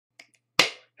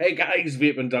Hey guys,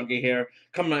 Vaping Donkey here,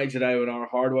 coming at you today with our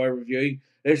hardware review.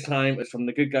 This time it's from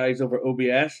the good guys over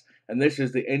OBS, and this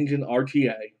is the Engine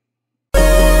RTA.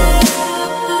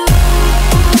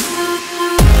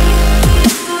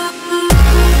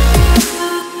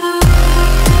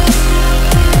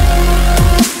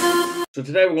 So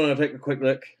today we're going to take a quick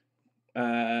look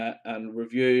and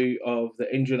review of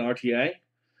the Engine RTA,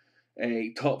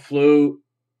 a top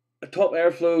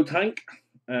airflow tank.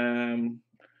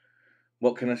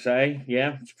 What can I say?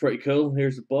 Yeah, it's pretty cool.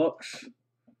 Here's the box.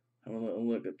 Have a little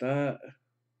look at that.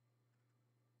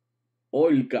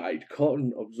 Oil guide,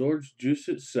 cotton absorbs juice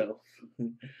itself.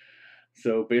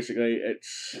 So basically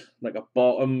it's like a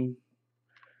bottom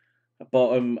like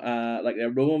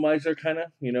the aromizer kind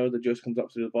of, the juice comes up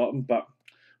to the bottom, but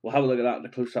we'll have a look at that in the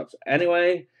close-ups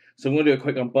anyway. So I'm going to do a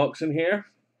quick unboxing here.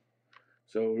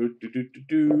 So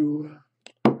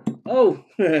oh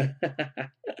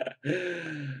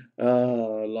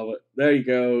oh, love it. There you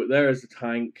go. There is the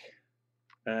tank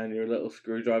and your little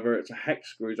screwdriver. It's a hex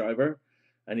screwdriver,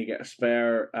 and you get a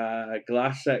spare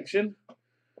glass section.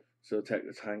 So take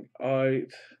the tank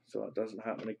out so that doesn't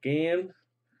happen again,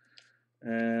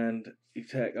 and you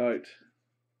take out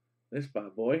this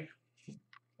bad boy,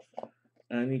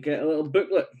 and you get a little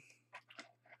booklet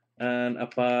and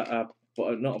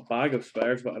not a bag of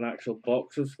spares, but an actual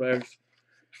box of spares.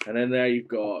 And in there you've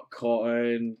got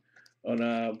cotton on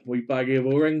a wee baggie of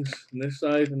O-rings on this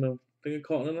side and a thing of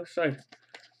cotton on this side.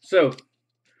 So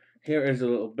here is a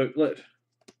little booklet,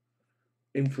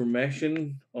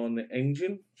 information on the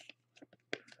engine,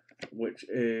 which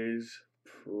is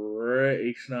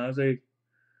pretty snazzy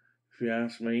if you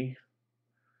ask me.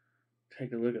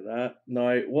 Take a look at that.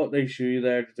 Now what they show you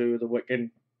there to do with the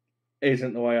wicking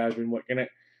isn't the way I've been wicking it.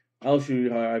 I'll show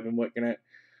you how I've been wicking it,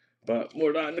 but more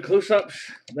of that in the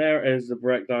close-ups. There is the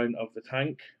breakdown of the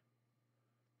tank.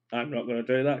 I'm not going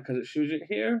to do that because it shows it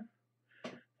here,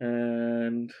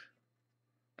 and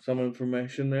some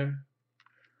information there,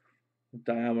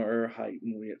 diameter, height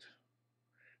and weight.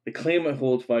 They claim it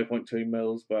holds 5.2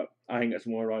 mils, but I think it's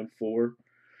more around 4.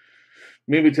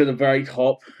 Maybe to the very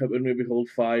top it would maybe hold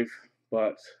 5,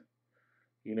 but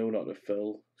not to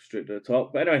fill straight to the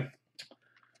top. But anyway,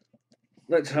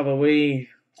 let's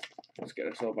get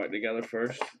this all back together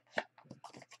first,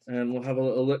 and we'll have a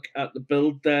little look at the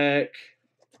build deck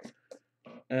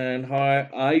and how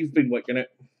I've been wicking it,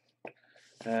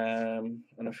 and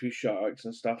a few shout outs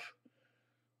and stuff.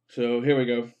 So here we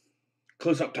go.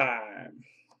 Close-up time.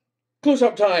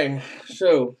 Close-up time.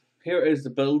 So here is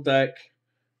the build deck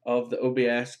of the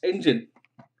OBS engine.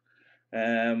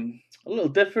 A little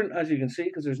different, as you can see,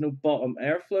 because there's no bottom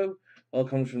airflow. All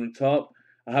comes from the top.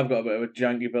 I have got a bit of a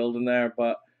janky build in there,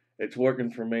 but it's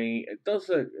working for me. It's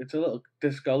a little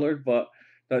discolored, but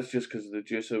that's just because of the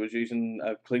juice I was using.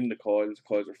 I've cleaned the coils. The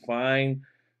coils are fine.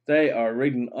 They are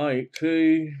reading out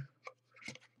to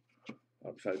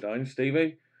upside down,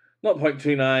 Stevie.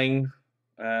 0.29.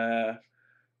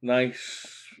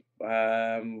 Nice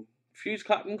fuse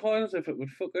clapping coils, if it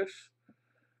would focus.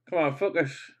 Come on,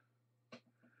 focus.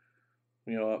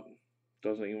 You know what?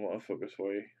 Doesn't even want to focus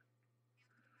for you.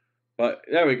 But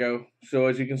there we go. So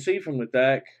as you can see from the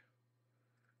deck,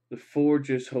 the 4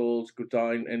 juice holes go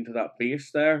down into that base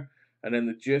there, and then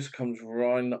the juice comes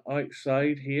around the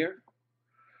outside here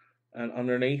and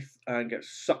underneath and gets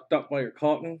sucked up by your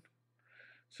cotton.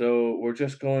 So we're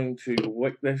just going to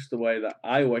wick this the way that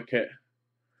I wick it,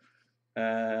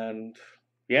 and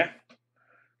yeah,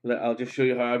 I'll just show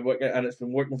you how I wick it, and it's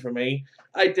been working for me.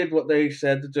 I did what they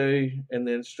said to do in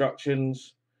the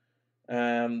instructions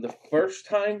the first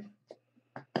time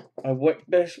I wicked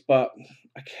this, but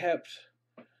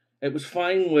it was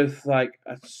fine with like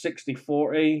a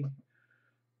 60-40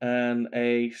 and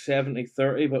a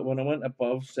 70-30, but when I went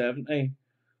above 70,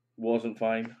 wasn't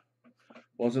fine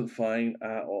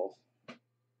at all.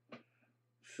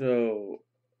 So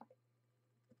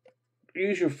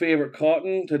use your favorite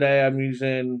cotton. Today I'm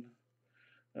using,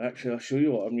 actually I'll show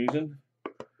you what I'm using.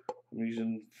 I'm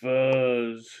using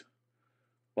Fuzz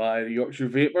by the Yorkshire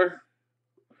Vapor.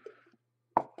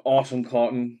 Awesome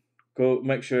cotton.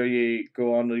 Make sure you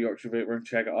go on the Yorkshire Vapor and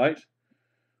check it out.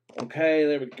 Okay,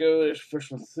 there we go. There's the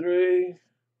first one through.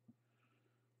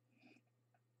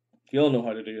 You all know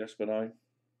how to do this by now.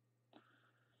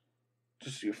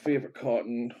 Just your favorite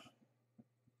cotton.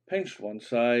 Pinch one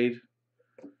side.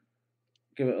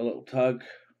 Give it a little tug.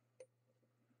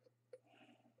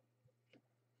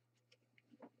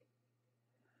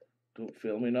 Don't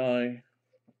feel me now.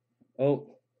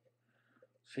 Oh,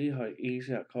 see how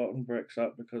easy that cotton breaks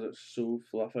up because it's so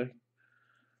fluffy.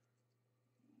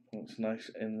 It's nice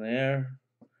in there.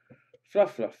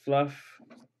 Fluff, fluff, fluff.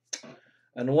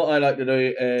 And what I like to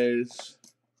do is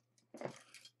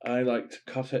I like to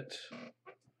cut it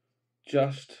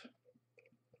just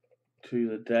to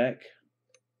the deck,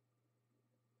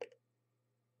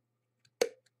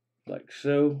 like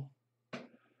so,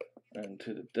 and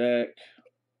to the deck,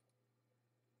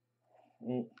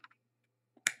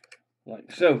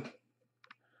 like so.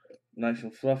 Nice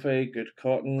and fluffy, good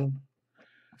cotton.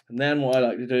 And then what I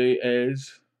like to do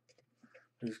is,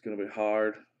 it's going to be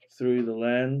hard through the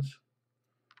lens,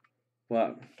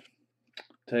 but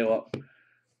tell you what,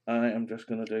 I am just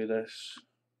going to do this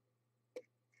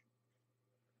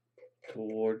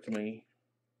towards me.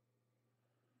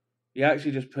 You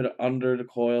actually just put it under the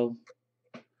coil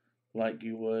like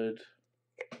you would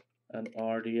an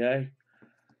RTA.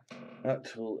 That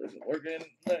tool isn't working.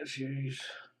 Let's use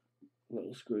a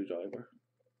little screwdriver.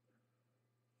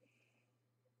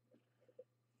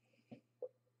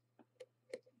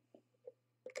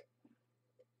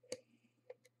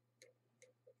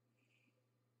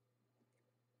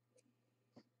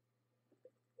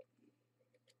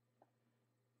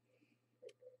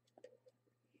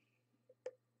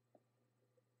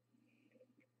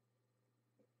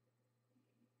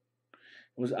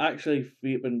 It was actually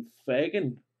Vaping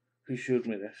Fagan who showed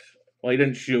me this. Well, he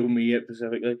didn't show me it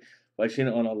specifically, but I seen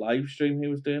it on a live stream he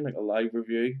was doing, like a live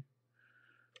review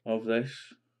of this.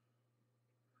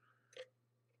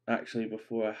 Actually,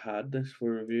 before I had this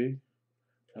for review,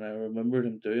 and I remembered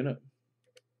him doing it.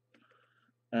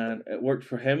 And it worked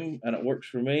for him, and it works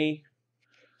for me,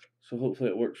 so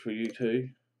hopefully it works for you too.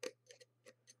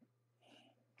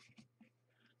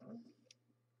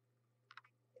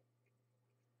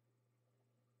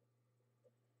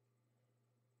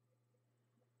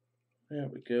 There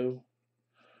we go.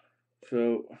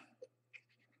 So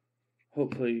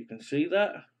hopefully you can see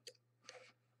that.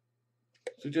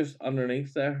 So just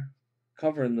underneath there,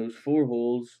 covering those 4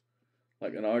 holes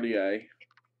like an RTA.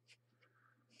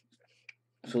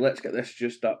 So let's get this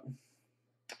juiced up.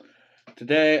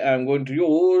 Today I'm going to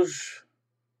use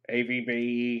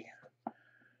AVB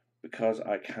because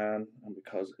I can and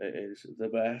because it is the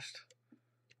best.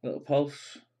 Little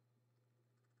pulse.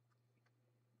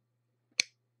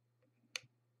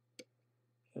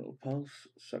 Little pulse,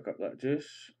 suck up that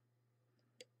juice.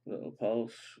 Little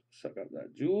pulse, suck up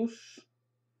that juice.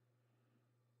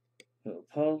 Little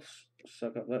pulse,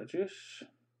 suck up that juice.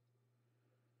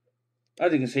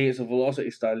 As you can see, it's a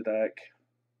velocity style deck.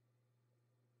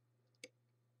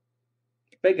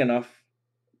 Big enough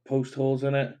post holes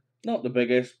in it. Not the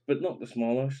biggest, but not the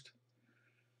smallest.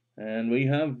 And we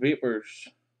have vapors.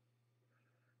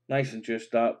 Nice and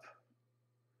juiced up.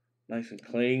 Nice and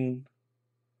clean.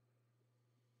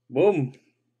 Boom.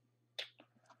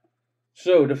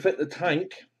 So to fit the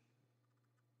tank,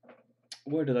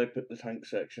 where did I put the tank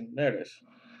section? There it is.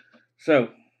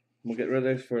 So we'll get rid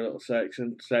of this for a little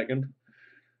second.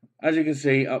 As you can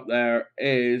see up there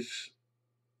is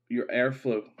your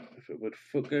airflow. If it would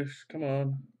focus, come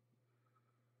on.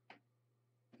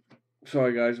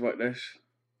 Sorry guys about this.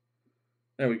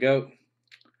 There we go.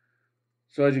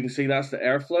 So as you can see, that's the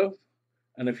airflow.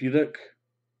 And if you look,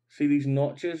 see these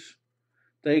notches?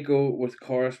 They go with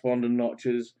corresponding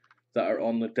notches that are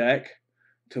on the deck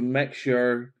to make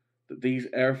sure that these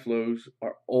airflows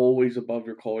are always above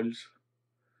your coils,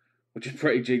 which is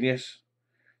pretty genius.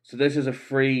 So this is a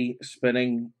free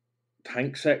spinning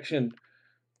tank section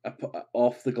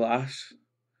off the glass.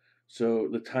 So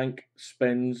the tank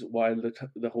spins while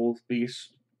the whole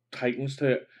base tightens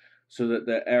to it, so that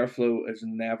the airflow is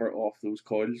never off those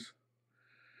coils.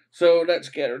 So let's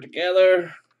get her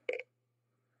together.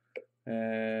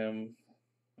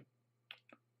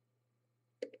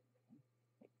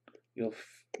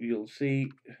 You'll see.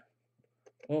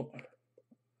 Oh,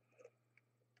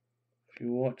 if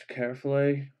you watch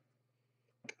carefully,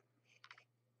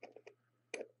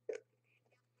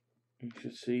 you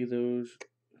should see those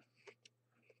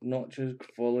notches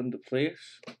fall into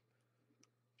place.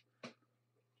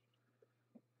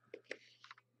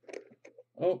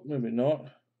 Oh, maybe not.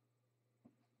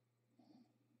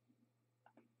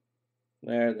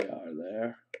 There they are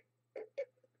there.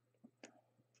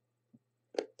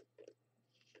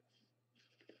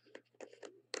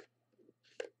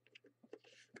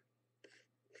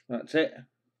 That's it.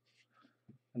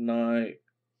 And now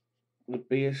the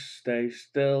base stays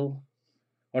still.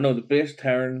 Oh no, the base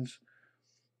turns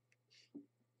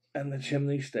and the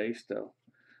chimney stays still.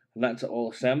 And that's it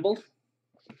all assembled.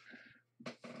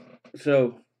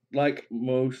 So, like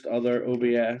most other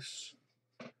OBS,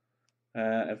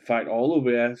 in fact all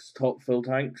OBS top fill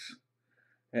tanks,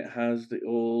 it has the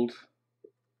old,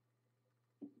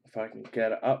 if I can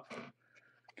get it up,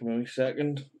 give me a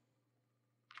second.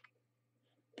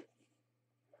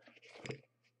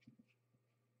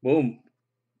 Boom.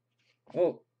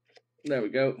 Oh, there we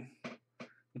go.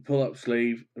 The pull-up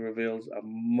sleeve reveals a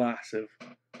massive,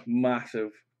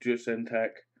 massive juice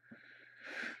intake.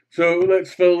 So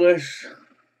let's fill this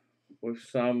with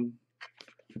some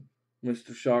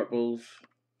Mr. Sharple's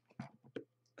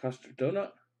custard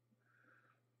donut.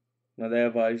 Now they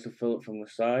advise to fill it from the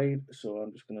side, so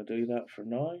I'm just going to do that for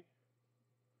now.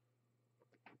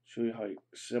 Show you how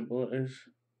simple it is.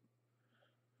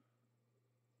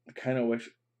 I kind of wish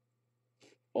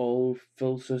all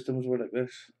fill systems were like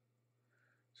this.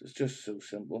 So it's just so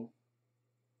simple.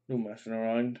 No messing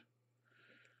around.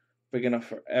 Big enough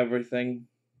for everything.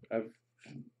 I've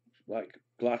like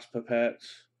glass pipettes,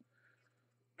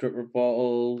 dripper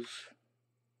bottles,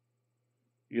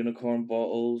 unicorn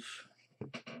bottles.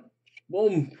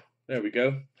 Boom! There we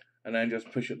go. And then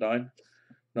just push it down.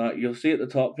 Now you'll see at the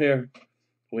top here,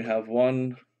 we have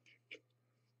 1,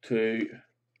 2,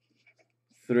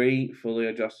 3 fully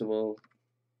adjustable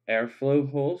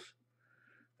airflow holes.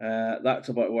 That's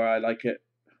about where I like it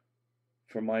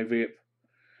for my vape.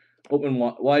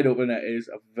 Wide open, it is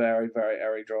a very, very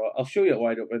airy draw. I'll show you it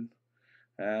wide open.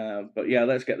 But yeah,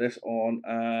 let's get this on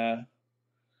a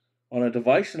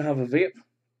device and have a vape.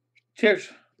 Cheers.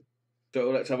 So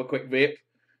let's have a quick vape.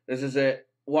 This is it,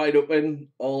 wide open,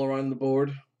 all around the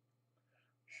board.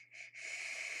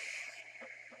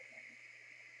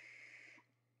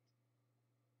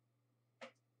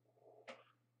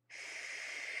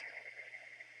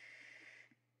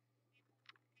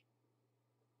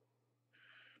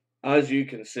 As you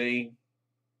can see,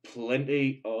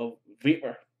 plenty of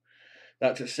vapor.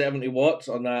 That's at 70 watts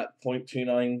on that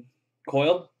 0.29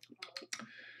 coil.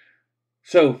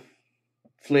 So,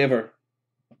 flavour,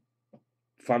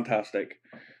 fantastic.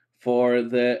 For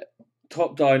the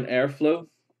top-down airflow,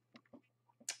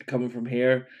 coming from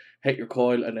here, hit your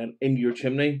coil and then into your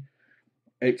chimney,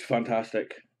 it's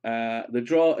fantastic. The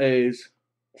draw is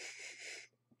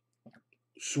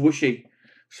swooshy.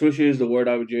 Swooshy is the word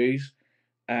I would use.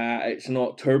 It's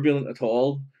not turbulent at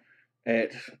all.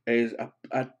 It is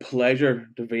a pleasure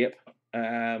to vape.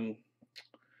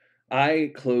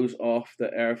 I close off the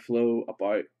airflow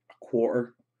about a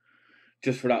quarter,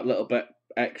 just for that little bit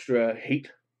extra heat.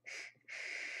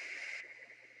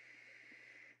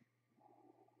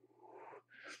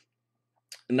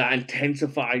 And that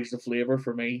intensifies the flavour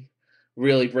for me.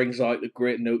 Really brings out the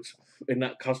great notes in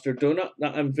that custard donut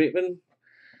that I'm vaping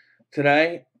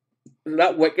today.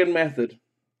 That Wicking method,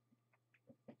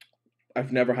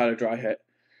 I've never had a dry hit.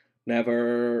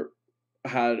 Never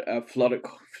had a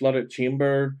flooded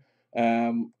chamber.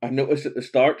 I noticed at the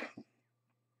start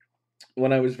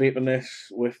when I was vaping this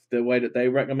with the way that they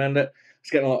recommend it, it's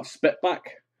getting a lot of spit back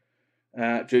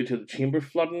due to the chamber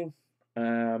flooding.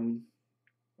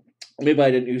 Maybe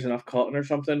I didn't use enough cotton or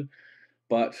something,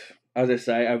 but as I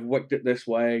say, I've wicked it this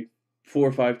way 4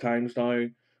 or 5 times now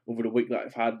over the week that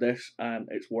I've had this, and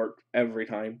it's worked every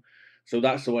time. So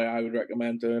that's the way I would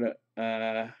recommend doing it.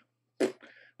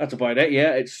 That's about it.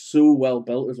 Yeah, it's so well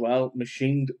built as well,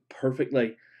 machined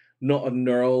perfectly. Not a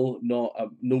knurl,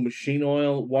 no machine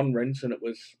oil. One rinse and it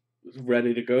was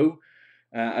ready to go.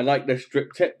 I like this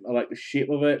drip tip. I like the shape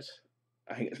of it.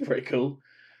 I think it's pretty cool.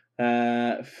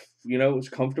 It's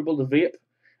comfortable to vape.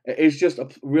 It is just a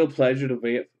real pleasure to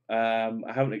vape.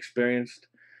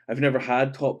 I've never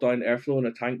had top-down airflow in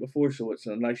a tank before, so it's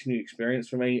a nice new experience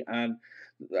for me. And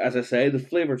as I say, the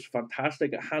flavour is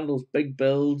fantastic. It handles big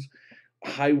builds,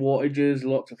 high wattages,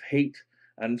 lots of heat,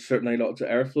 and certainly lots of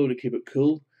airflow to keep it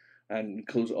cool, and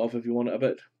close it off if you want it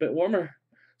a bit warmer.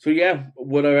 So yeah,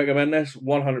 would I recommend this?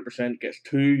 100% gets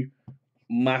 2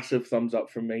 massive thumbs up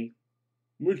from me.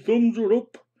 My thumbs are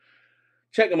up.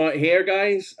 Check them out here,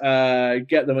 guys.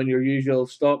 Get them on your usual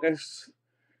stockists.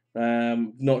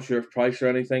 Not sure if price or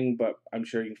anything, but I'm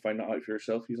sure you can find that out for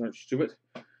yourself. These aren't stupid.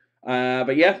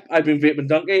 But yeah, I've been Vaping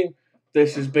Donkey.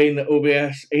 This has been the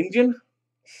OBS engine.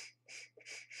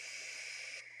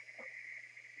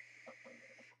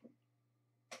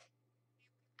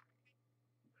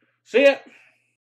 See ya.